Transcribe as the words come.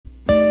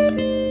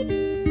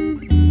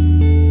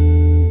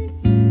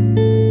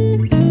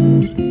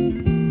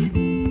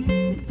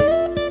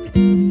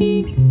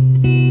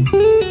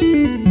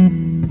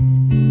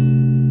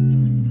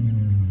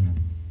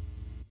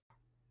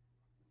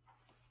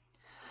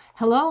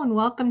Hello and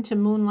welcome to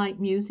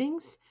Moonlight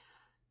Musings,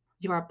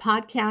 your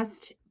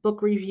podcast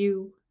book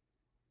review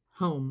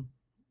home.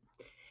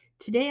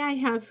 Today I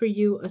have for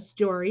you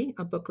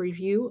a book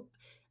review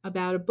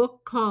about a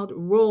book called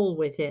Roll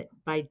With It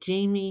by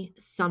Jamie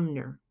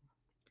Sumner.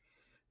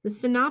 The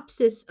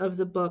synopsis of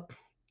the book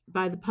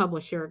by the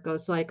publisher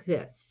goes like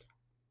this.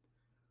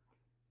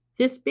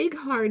 This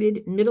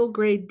big-hearted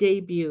middle-grade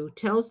debut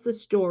tells the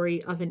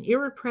story of an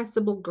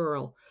irrepressible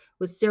girl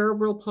with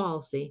cerebral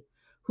palsy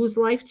whose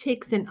life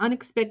takes an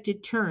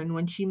unexpected turn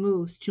when she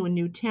moves to a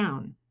new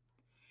town.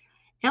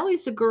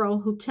 Ellie's a girl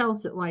who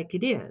tells it like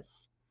it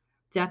is.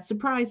 That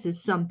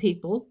surprises some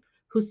people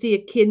who see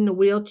a kid in a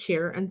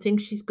wheelchair and think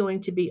she's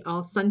going to be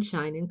all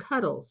sunshine and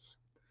cuddles.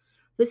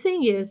 The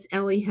thing is,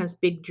 Ellie has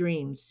big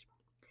dreams.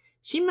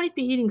 She might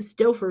be eating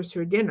Stouffer's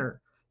for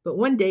dinner, but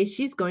one day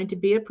she's going to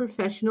be a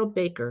professional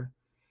baker.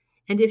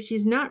 And if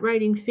she's not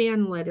writing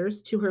fan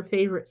letters to her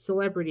favorite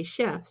celebrity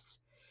chefs,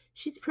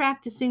 she's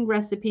practicing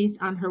recipes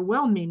on her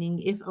well-meaning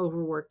if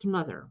overworked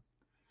mother.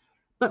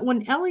 But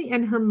when Ellie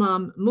and her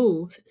mom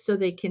move so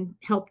they can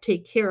help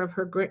take care of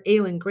her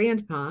ailing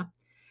grandpa,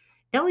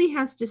 Ellie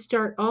has to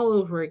start all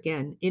over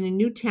again in a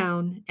new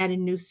town at a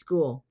new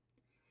school.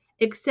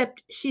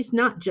 Except she's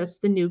not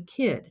just the new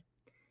kid.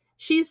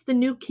 She's the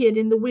new kid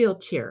in the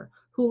wheelchair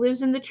who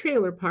lives in the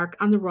trailer park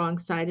on the wrong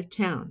side of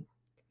town.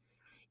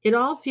 It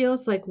all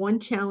feels like one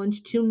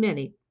challenge too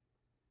many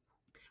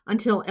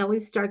until Ellie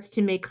starts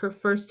to make her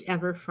first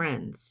ever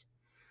friends.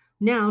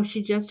 Now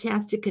she just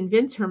has to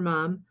convince her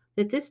mom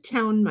that this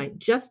town might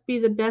just be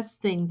the best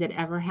thing that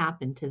ever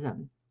happened to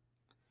them.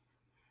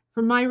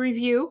 For my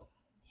review,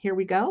 here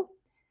we go.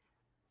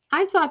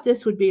 I thought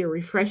this would be a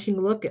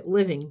refreshing look at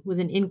living with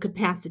an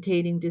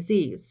incapacitating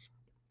disease.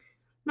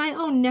 My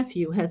own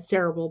nephew has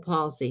cerebral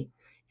palsy,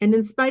 and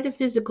in spite of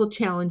physical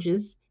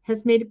challenges,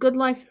 has made a good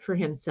life for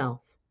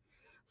himself.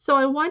 So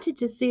I wanted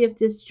to see if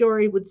this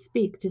story would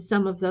speak to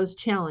some of those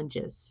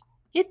challenges.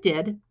 It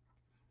did.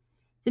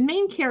 The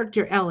main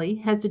character, Ellie,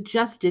 has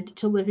adjusted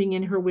to living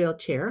in her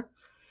wheelchair.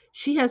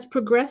 She has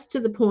progressed to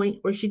the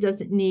point where she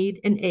doesn't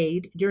need an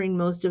aide during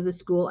most of the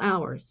school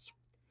hours.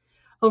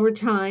 Over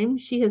time,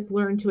 she has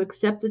learned to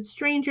accept that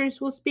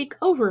strangers will speak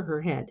over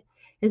her head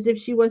as if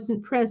she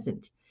wasn't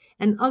present,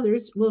 and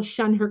others will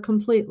shun her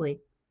completely.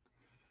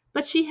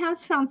 But she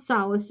has found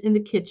solace in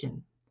the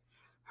kitchen.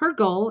 Her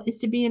goal is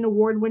to be an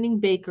award-winning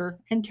baker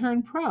and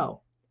turn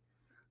pro.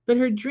 But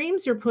her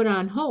dreams are put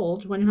on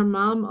hold when her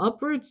mom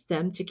uproots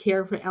them to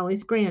care for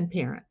Ellie's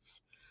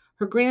grandparents.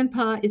 Her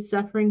grandpa is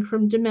suffering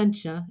from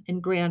dementia,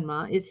 and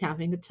grandma is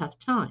having a tough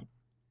time.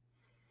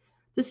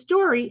 The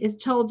story is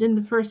told in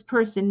the first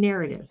person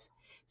narrative,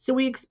 so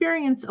we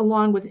experience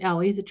along with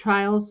Ellie the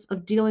trials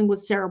of dealing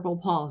with cerebral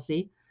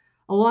palsy,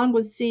 along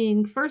with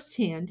seeing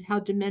firsthand how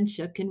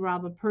dementia can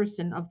rob a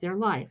person of their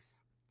life.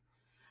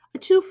 A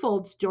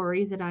twofold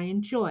story that I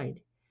enjoyed.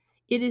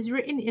 It is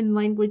written in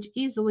language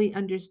easily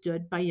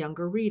understood by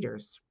younger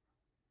readers.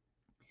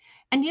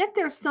 And yet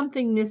there's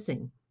something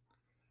missing.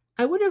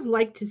 I would have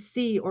liked to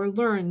see or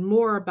learn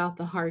more about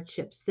the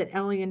hardships that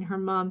Ellie and her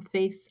mom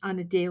face on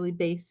a daily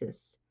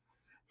basis.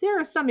 There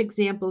are some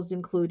examples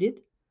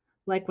included,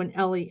 like when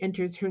Ellie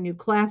enters her new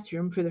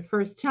classroom for the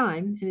first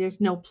time and there's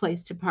no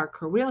place to park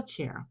her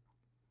wheelchair.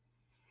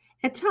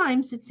 At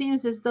times, it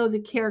seems as though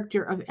the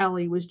character of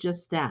Ellie was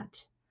just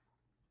that,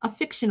 a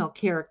fictional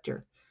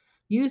character,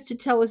 used to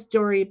tell a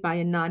story by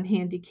a non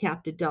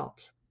handicapped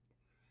adult.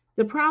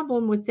 The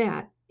problem with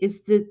that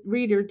is the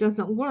reader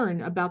doesn't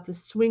learn about the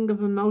swing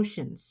of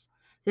emotions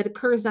that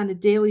occurs on a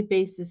daily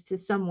basis to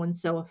someone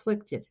so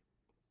afflicted.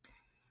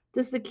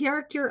 Does the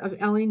character of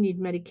Ellie need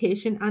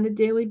medication on a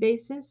daily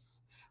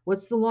basis?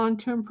 What's the long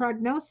term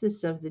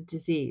prognosis of the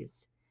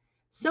disease?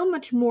 So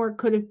much more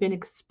could have been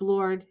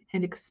explored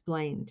and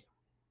explained.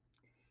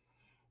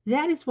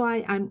 That is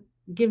why I'm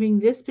giving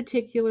this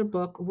particular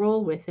book,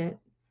 Roll With It,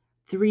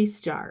 3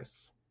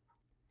 stars.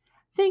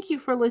 Thank you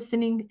for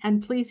listening,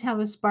 and please have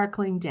a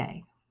sparkling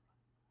day.